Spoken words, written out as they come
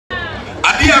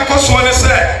ade akoso ne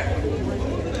se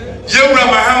yewura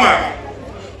Mahama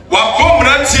wa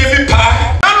bomra tie mi pa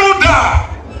anu da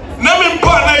na me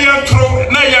mpa na yentro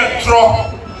na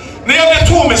ye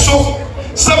to me so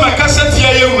se makasa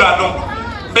tie yewura no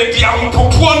be dia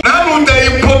mpopo na anu da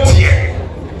impotie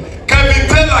ka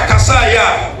bi tela kasa ya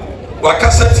wa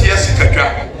kasa tie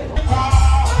sikatwa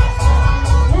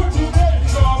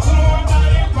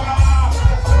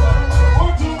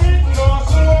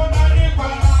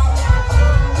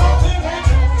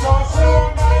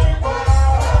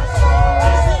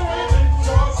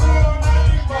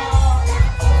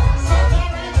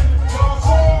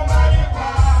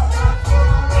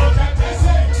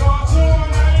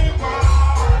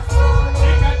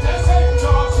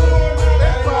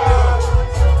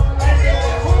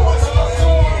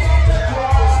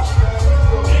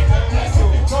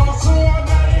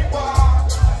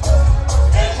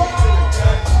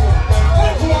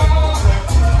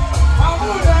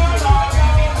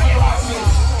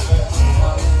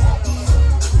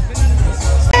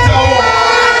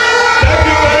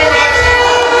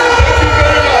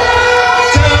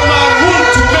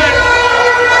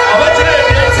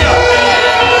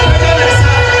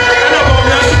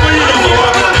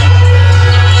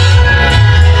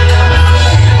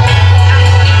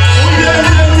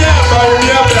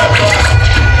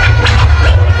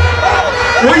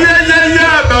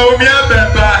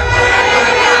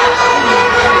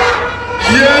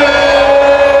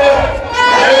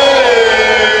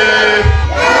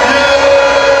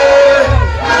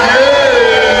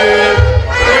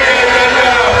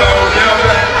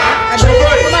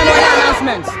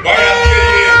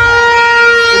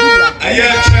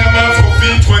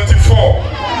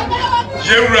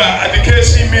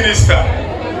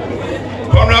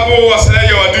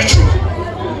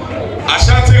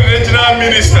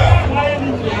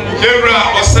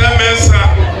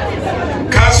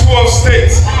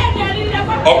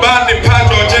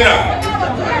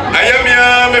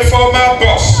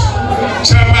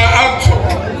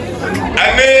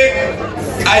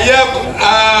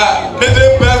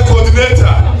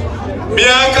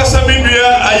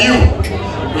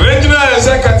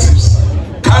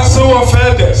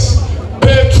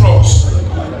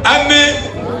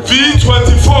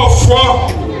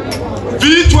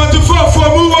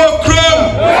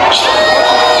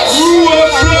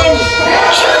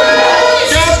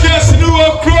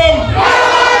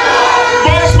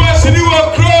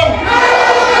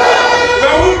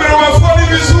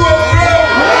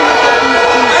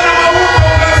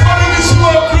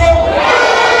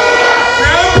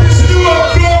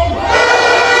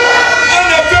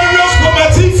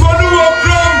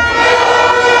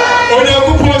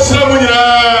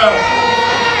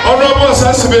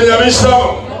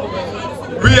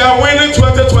We are winning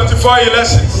 2024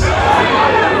 elections.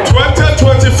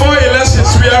 2024 elections,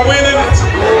 we are winning it.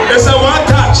 It's a one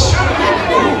touch.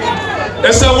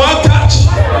 It's a one touch.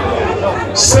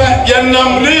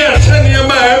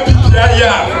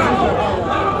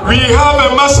 We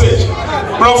have a message.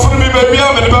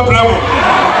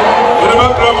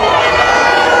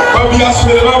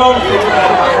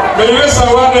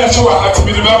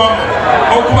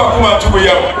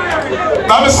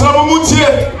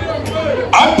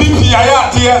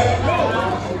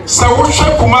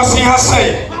 Kumasi has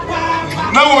said,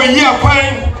 now we hear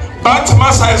pine, but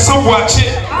Massa and some watch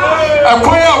it. A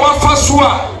choir of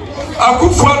Fasua, a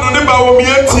good friend on the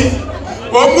Bawomianti,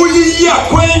 or Muyi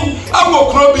Queen, I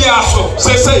will Crobiaso,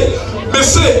 say, they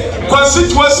say,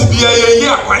 constituency be a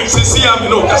year, quite say, I'm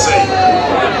no say.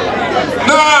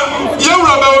 Now, you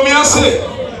Rabawomia say,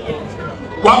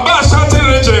 Wamba Shanty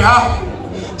Region,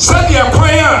 said the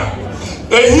choir,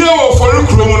 a hero for a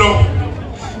criminal.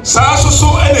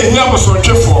 So and here was on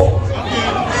for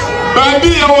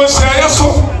baby. I was so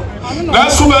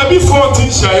that's why baby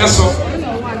 14 so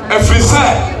every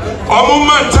say a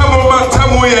moment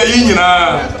we are in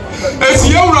as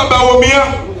you Rabawomia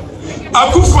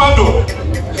Akufado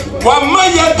 1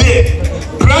 Maya day,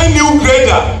 brand new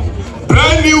grader,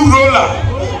 brand new roller,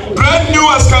 brand new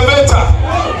excavator,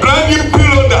 brand new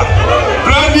piloter,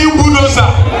 brand new bulldozer,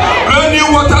 brand new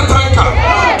water tanker,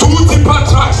 2 tipper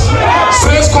trucks,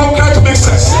 6 concrete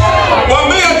mixers. What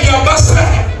may I be a bastard?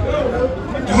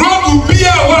 Road will be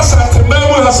a was at the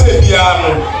Memo has said,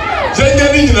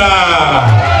 Janina.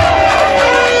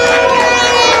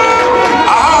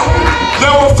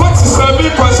 There were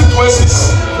 47 constituencies.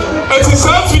 It is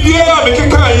half a year,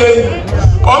 making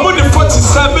almost the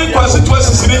 47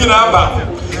 constituencies in Naba.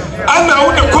 And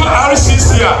now the call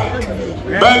RCC.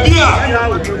 Baby,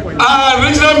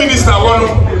 regional minister,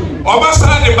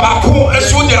 Obasa the Baku, a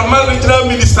soldier man, regional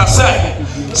minister said,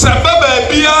 Sababa,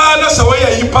 Bia, that's the way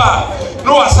I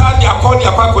akɔni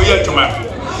akɔ yɛ adwuma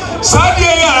saa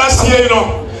deɛ yɛ asie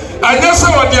no anya sɛ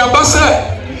wɔde aba sɛ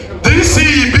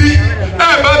DCE bi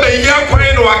ɛba bɛyi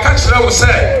akwan no waka kyerɛ wo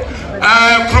sɛ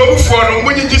kuromfoɔ no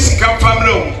monyigye sika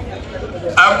mpammerɛ wo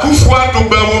Akufo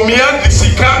adubamumia de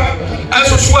sika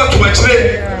ɛsoso ato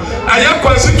akyire ayɛ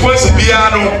constituency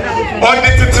biara no ɔde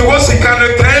tete wɔ sika no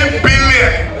 10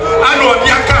 billion ana ɔde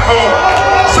aka hɔ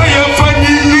sɛ yɛmfa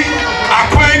nyiyi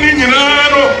akwan ne nyinaa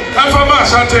no ɛfa ma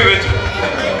Asante region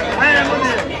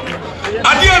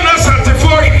adeɛ na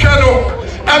Asantefoɔ hwehwɛ no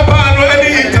ɛpaa no ɛne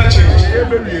interchange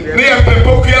ne yɛ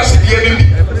pɛpɔ kuase deɛ no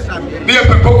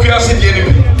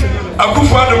bi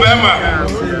Akufo adubama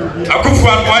Akufo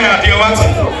adubaya deɛ wate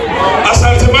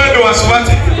Asanteman de was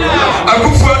wate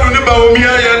Akufo adu ne ba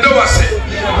omia yɛ de wase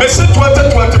bese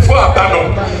 2024 aba no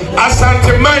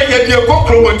Asanteman yɛ de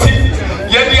kokromoti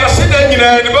yɛ de aseda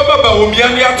nyinaa ne baba ba omia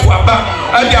ne ato aba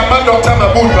ade ama Dr.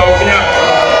 Mahmoud ba omia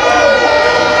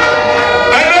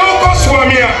ana wo so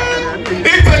omia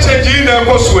interchange na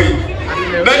ko so yi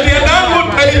na de na no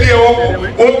tadi de wo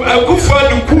Akufo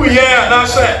adu ku yɛ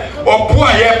anase opo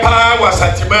ayɛ pa wa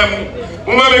Asanteman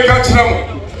mu ma me ka kyerɛ mo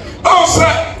o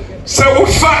sɛ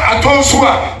wofa atonso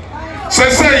a sɛ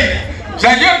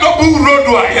yɛyɛ double road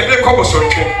a yɛde kɔ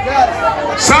bosɔtwe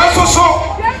saa so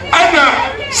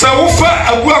ana sɛ wofa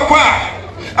aguakɔ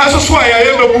a asoso a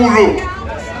yɛyɛ double road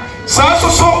saa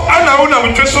so ana wo na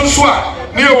metwe so a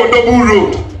ne yɛwɔ double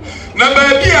road na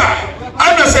baabi a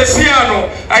ana sɛ sia no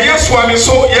ayɛ soame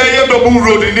so yɛyɛ double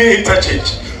road ne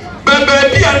interchange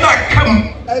baabi a na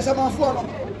kam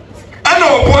ana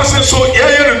obuase so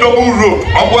yeye ne double road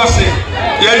obuase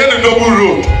yeye ne double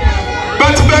road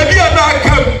but baby ada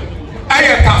kam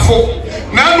aye tafo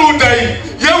na no dai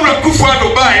yewra kufu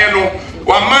ado ba ye no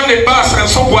wa man ne ba san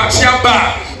so boache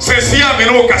aba sesi a me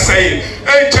no kasai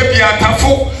enche bia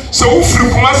tafo se wo firi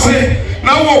kuma se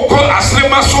na wo ko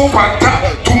asrema so kwanta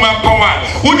tuma pawa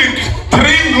wo di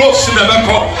 3 lots na ba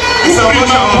ko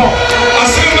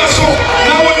asrema so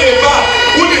na wo de ba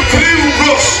wo di 3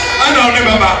 lots ana wo de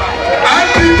baba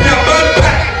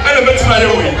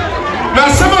na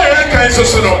some I can so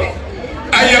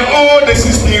I am all the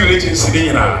 16 regions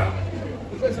in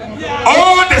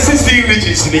all the 16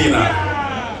 regions in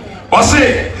or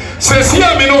say says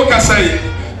here me no kasai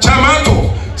chamato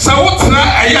sawotna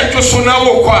ayato so na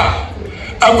wo kwa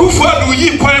Akufo adu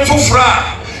yi kwan fofra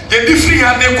ye di free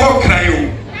ade ko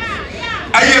krayo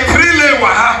aye 3 lane wa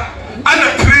ha ana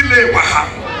 3 lane wa ha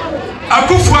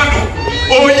Akufo adu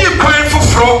o yi kwan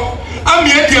fofro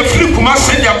ami e dia free kuma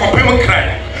se dia kopem kran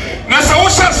na se wo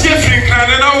hyase free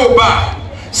kran na wo ba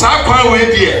sa kwan we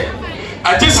dia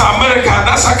ati sa America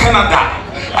na sa Canada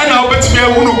ana obetimi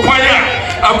ahunu kwan a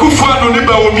Akufo adu ne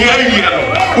ba wo mi ayi no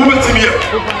obetimi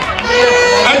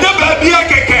ade ba bia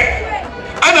keke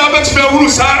ana obetimi ahunu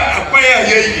sa kwan a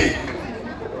yeyi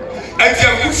ati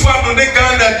Akufo adu ne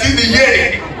Ghana di ne ye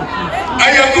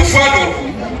ayi Akufo adu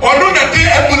ono na de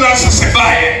ambulance se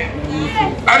bae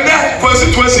and that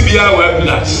constituency be our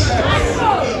ambulance.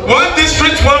 One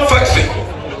district, one factory.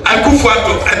 Akufo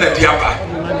adu and the Diaba.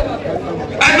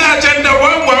 And the agenda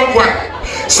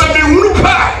 111. Some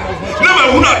Urupa.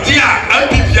 Never who not dear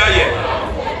MPPI.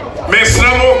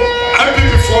 Mesramo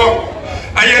MP4.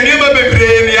 I never be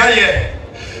brave.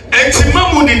 And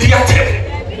Timamu the Diatem.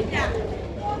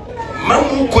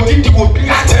 Mamu Koditi will be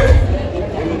at him.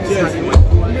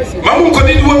 Mamu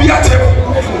Koditi will be at him.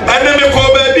 And then me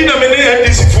call baby na me ne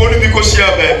this phone because she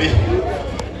baby.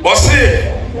 Or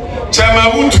say,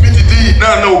 Chama won't be the D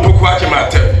na no book what you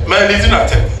matter. Man is not.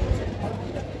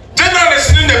 General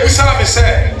listening the Busa me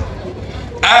say,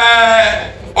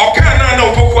 okay na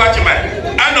no book what you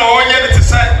man. I know all yet to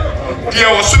say,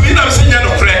 there was to be no senior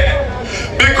no prayer.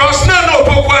 Because no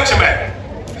book what you man.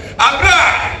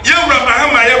 Abra, you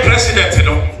Mahama, your president, you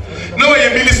know. No,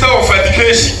 your minister of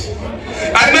education.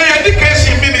 And the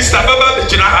education minister Baba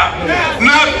Bejinaha.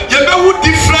 Now you know what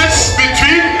difference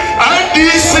between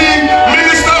RDC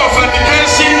Minister of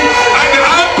Education and the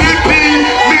RPP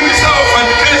Minister of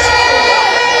Education.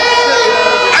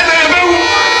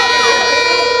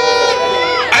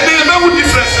 And you know what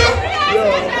difference.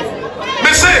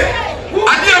 Me say,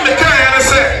 I am a guy and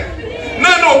say,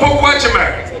 no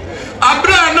Pokwachiman.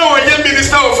 Abra no a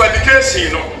Minister of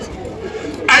Education, no.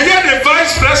 I am the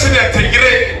Vice President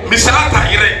Tigre, Misata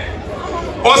Ire.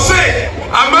 Or say,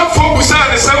 I'm not for Busan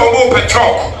and say, oh,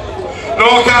 petrol.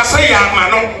 No, can say,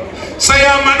 Amano. Say,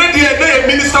 I'm the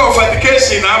Minister of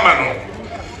Education, Amano.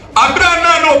 Abra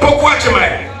no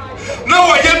Pokwachman.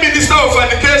 No, I am Minister of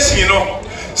Education, no.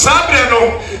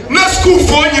 Sabrano, no school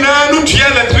for you know, no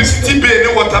electricity bill,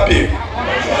 no water bill.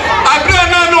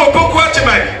 Abra no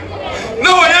Pokwachman.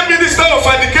 No, I am Minister of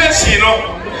Education,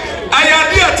 no.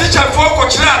 teacher for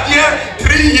kochira there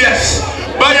 3 years.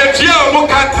 But you tell mo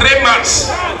ka 3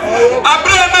 months.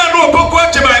 Abrana no boko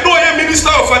jema no ye minister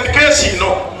of education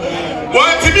no.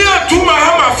 Wontumi atu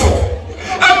Mahama for.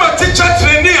 I'm a teacher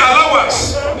training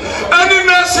allowance. And in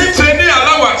nursing training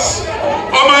allowance.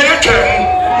 O my yeke.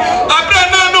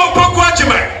 Abrana no boko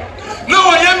jema.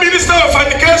 No ye minister of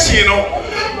education no.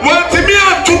 Wontumi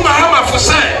atu Mahama for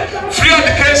say free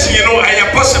education you know I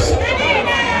possible.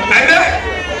 And then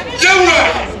you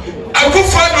I go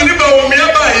find me about me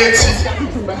about it.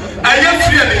 I get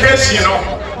free education, you know.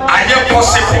 I get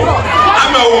possible.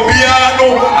 I'm a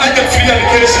Obiano. I get free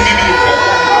education.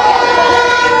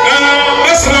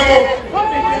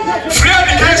 Free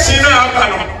education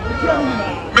now.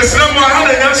 Miss Ramo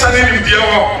had an answer in the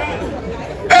hour.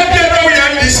 And then we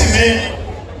are listening.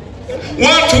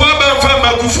 One to one from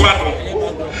Magufuano.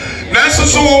 Naso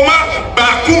so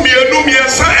Bakumi and Numia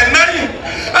and nine.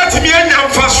 At me and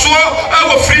Faso,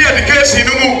 our free education.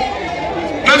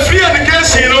 Na free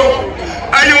education no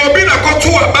ayo obi na koto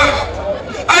aba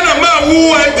ana ma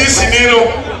wu adisi ni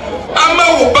no ama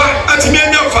wo ba atimi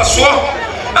anya mfaso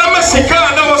ama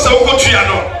sika na wo sa okotua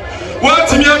no wo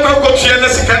atimi akokotua na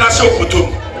sika na se okoto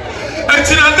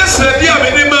etina desre dia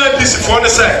me ni ma adisi fo ne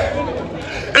se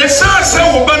esa se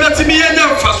wo ba na atimi anya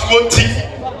mfaso nti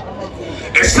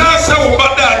esa se wo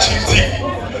ba da chinti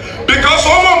because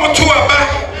omo moto aba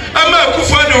ama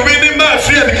akufa na obi ni ma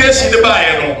free education ne ba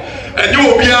ye no. And you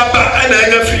will be up and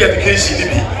I free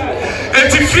education. And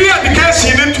to free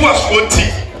education into us 40.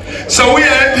 So we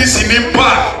are this in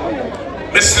Impa.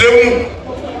 Mr. Lemu,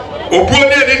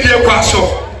 Obonia Nidia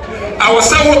Quaso. I was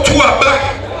so to a back.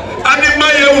 And in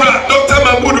my era, Dr.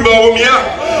 Mahmoud Baumia.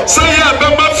 So yeah,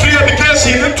 but my free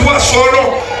education into us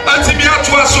solo. And to be out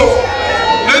to us.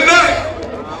 And then,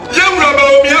 young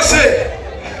Baumia say,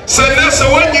 send us a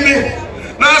 1 year.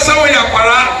 Now, so we are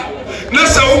para.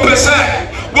 Nasa upesa.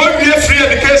 What we have free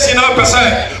education now,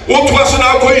 what was on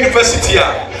our university?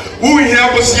 Who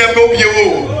here was here, no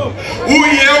you? Who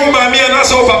here, Mammy and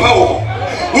us over power?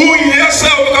 Who here, sir,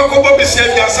 Kakobo,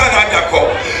 Bessia, San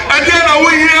Adako? And then are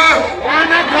we here?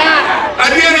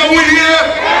 And then are we here?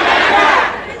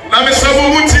 I'm Mr.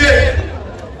 Wontumi.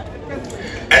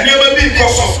 And you may be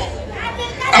Koso.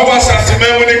 I was at the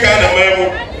memory kind of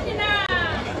memo.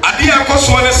 I dear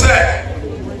Koso, I said,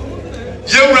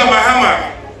 Yura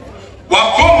Mahama.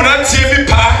 Wabomrantie bi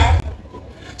pa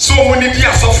so muni di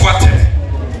asofo atem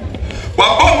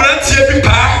wabomrantie bi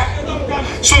pa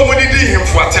so muni di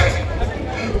hemfo atem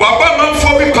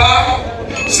wabommanfo bi pa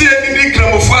so eni di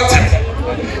kramofo atem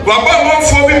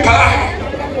wabommanfo bi pa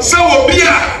so obi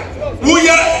a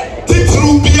woya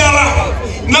titru biara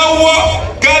na wo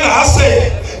Ghana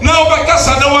hase na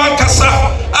obakasa na wankasa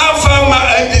afa ma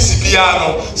ndc biara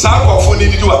no sa akofo ni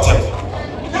di atem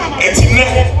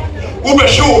etine Ube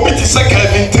show bit is a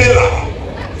Calvin Taylor.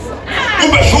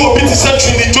 Ube show bit is a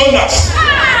Twene Jonas.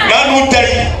 Nanu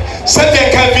day said the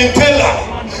Calvin Taylor.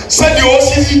 Said you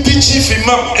also the chief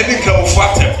imam and the club of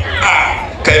water.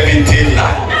 Ah, Calvin Taylor.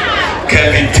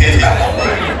 Calvin Taylor.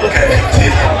 Calvin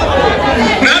Taylor.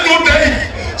 Nanu day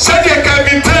said the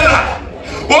Calvin Taylor.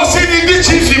 Was he the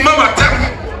chief imam at them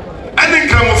and the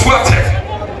club of water.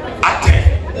 Ate.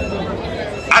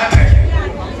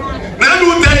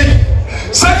 Nanu day.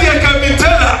 Sadia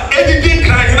Kabitela, editing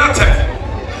crying at him.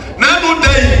 Nanu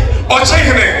day, or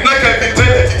checking, like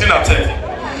Kabitela did not tell.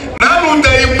 Nanu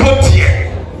day, Potier.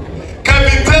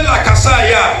 Kabitela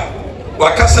Casaya,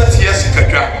 Wakasat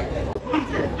Yesika.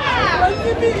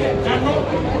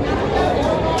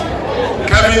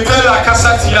 Kabitela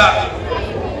Casatia.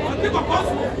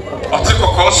 Otiko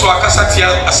Koso, Casatia,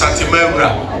 Asantimembra.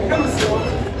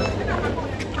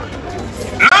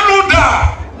 Nanu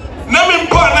da. Na me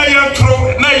mpa na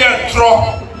yantro na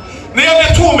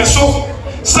ye to me so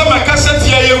sama kasati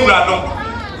ya yewura no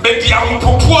be dia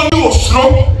mpopo ni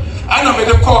osro ana me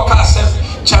de call kase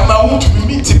chama Wontumi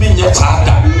mitimi nye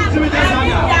taada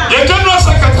ye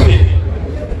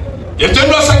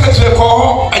general secretary ko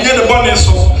ho anya ne bone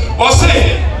so o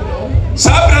say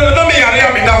sabre na me yare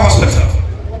am da hospital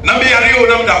na me yare o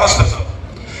na me da hospital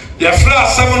ya fra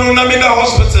asam na me da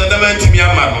hospital na ma ntimi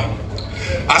ama no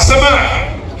asama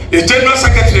the general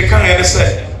secretary can hear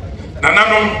say,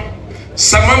 Nananom,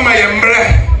 Samama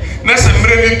Yambre, Nessa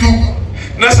Mredu,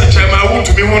 Nessa Chama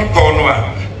Wontumi won't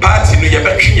corner, party no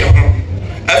Yabakia,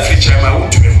 every Chama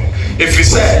Wontumi. If you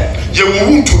say, you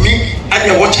won't to me, and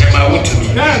you watch Chama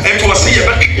Wontumi, and to say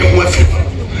Yabakia with you.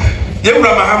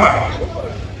 Yamra Mahama.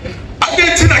 I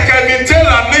didn't I can tell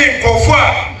a name for four,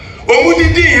 or would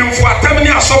he him for a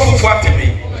terminal soft for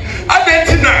me? I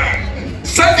didn't know,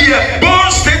 said the born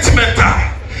statement.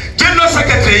 General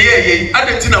Secretary ye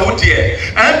adentina wo de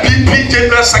MPP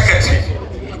General Secretary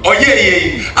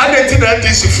oye adentina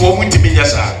NDC fo mu ntimi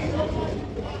nyasa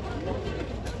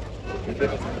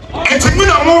etimi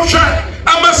na mo hwa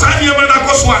amasani ye na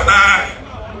koso ana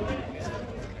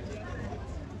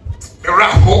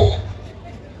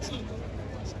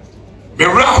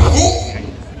Meraho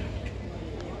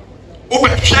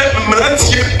obetwe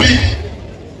mrantie bi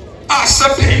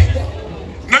asape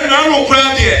na nanu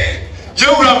kura de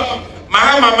yewura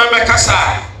Mahama mama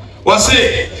kasa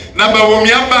wase na bawo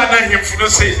miamba na hemfuno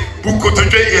se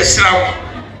bukotodwe yesirawo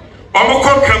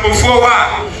omukọ kramofo wa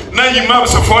na yimam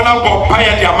sofo na bo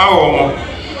paya de amawo mo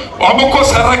omukọ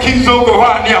saraki zogo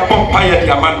wa ne abọ paya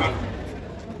de amano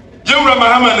yewura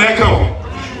Mahama na eka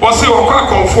wase okwa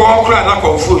konfo okra na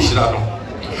konfo hira no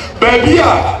babia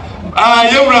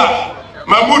yewura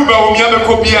Mahmud bawo miamba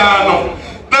ko bia no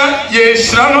na ye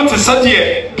hira no te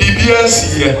sade bibia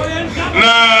nsiye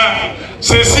na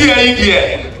sesi ayi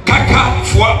de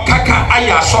kaka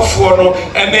aya asofo no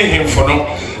ene hemfo no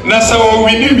na sa o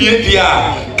wini wie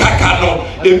dia kaka no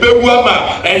ebebu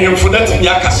ama ehemfo na timi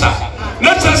akasa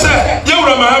na tse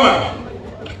yewura Mahama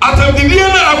atamdidie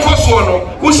na akoso no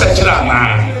wo sekira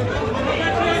na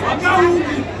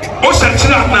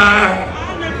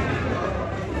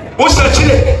wo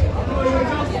sekire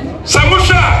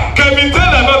samusha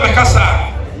kamitela baba kasa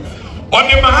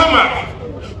oni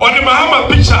Mahama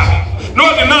picture no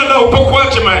the na opoko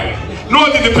achiman no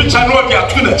the picture no the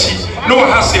atunachi no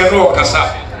hasia no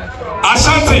kasa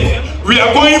Asante we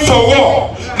are going for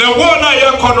war na war na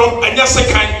yakono anya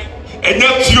sekan enya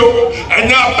tio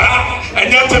enya ba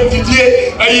enya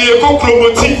tamdidie ayeko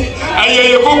kromoti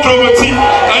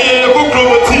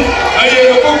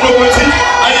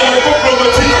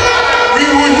we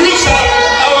will use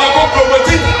our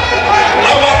kromoti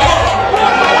our talk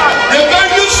the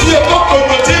values we are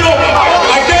kromoti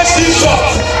against this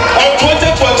shot of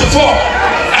 2024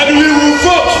 and we will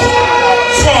vote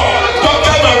for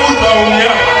Dr. Mahmoud Bawumia.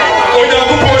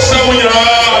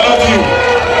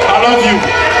 I love you.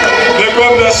 May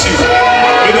God bless you.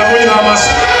 May the Holy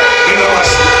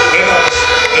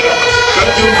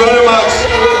Thank you very much.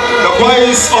 The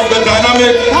voice of the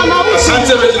dynamic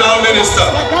Asante Regional Minister,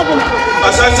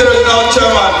 Asante Regional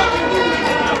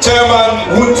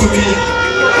Chairman Wontumi,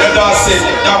 and I say,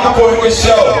 Yakupo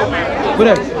Michelle.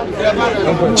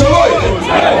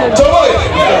 Choloy,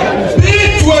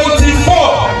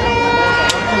 B24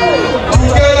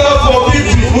 together for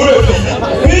B24.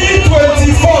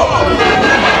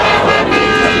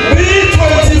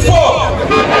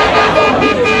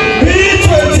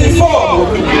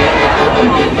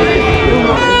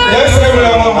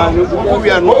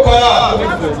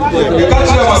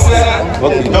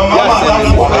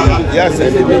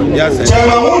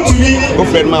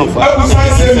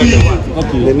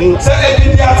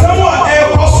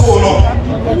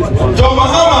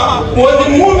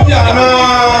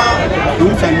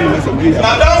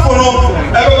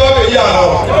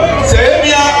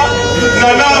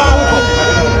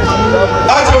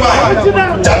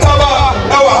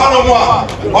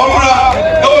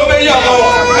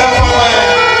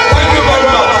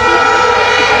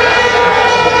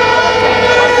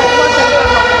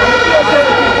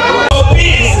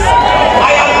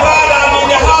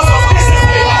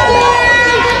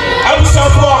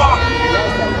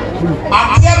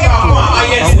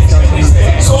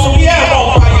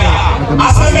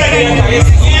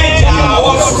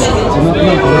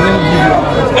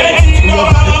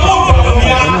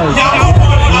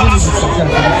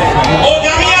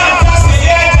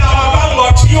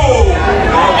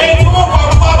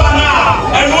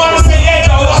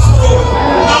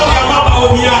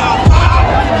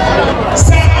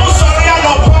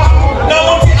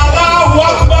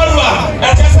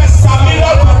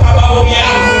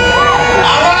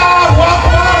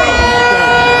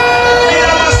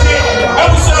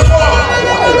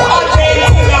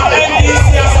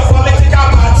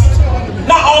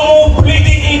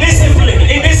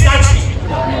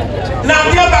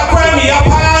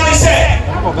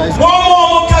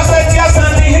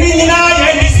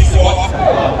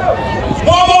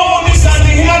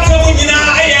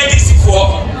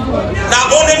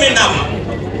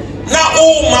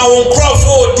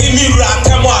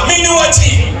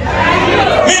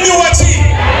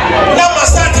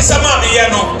 Yes,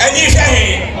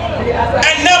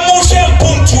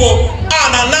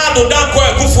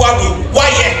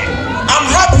 I'm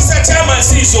happy that Chairman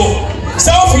so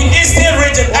South-Eastern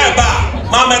region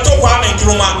Mameto Kwame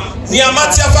Nkrumah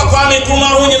Niamatia fa Kwame Nkrumah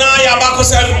hu nyina ya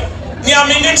bakosel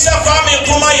Niaminim se Kwame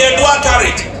Nkrumah ye do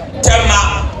carriage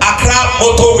Tema Accra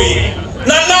motorway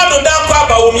Nana do dan kwa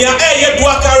Bawumia ye do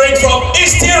carriage from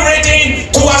Eastern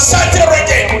Asante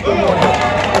Reggae.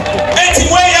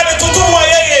 Anyway, I to do my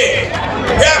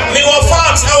yeah, me were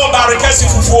farms, our barricades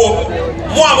for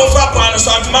more of a pan,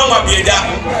 so I'm Mama Bieda.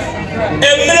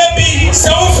 And maybe so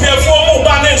fear for more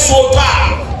banner so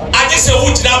far. I just say,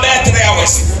 which now bad 3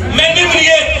 hours. Many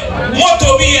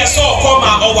motor be a so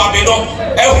coma or Wabino,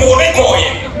 and who recall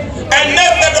it. And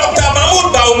never Dr.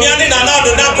 Mahmoud Baumian and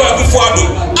another Nako before do.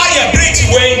 I am pretty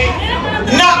way.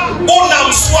 Na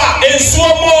Unam Swa and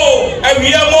Swomo and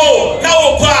Yamo,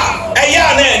 now qua a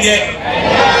yarn and yet.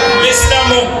 Mr.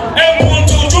 Mo and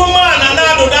Puntu Juma and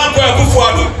another Nako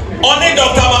before do. Only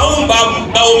Dr. Mahmoud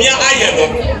Baumia Ayano.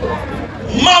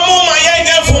 Mamu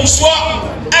Mayanga from Swa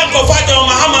and Kofaja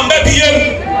Mahama Baby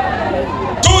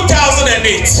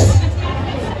 2008.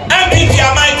 MPP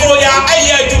Michael Ya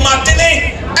Aya to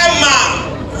Martine. Emma,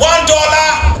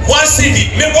 $1, 1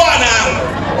 cedi. Me wana,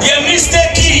 ye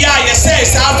mistake ya ye say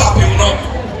South Africa,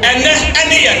 and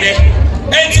any year.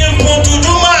 And in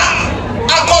Pontuduma,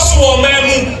 Akoswo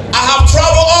Memu, I have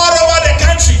traveled all over the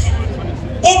country.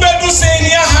 Ubedu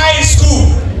Senior High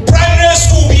School, Primary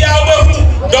School, Biawu,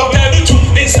 Dr. Lutu,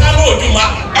 Insano Duma,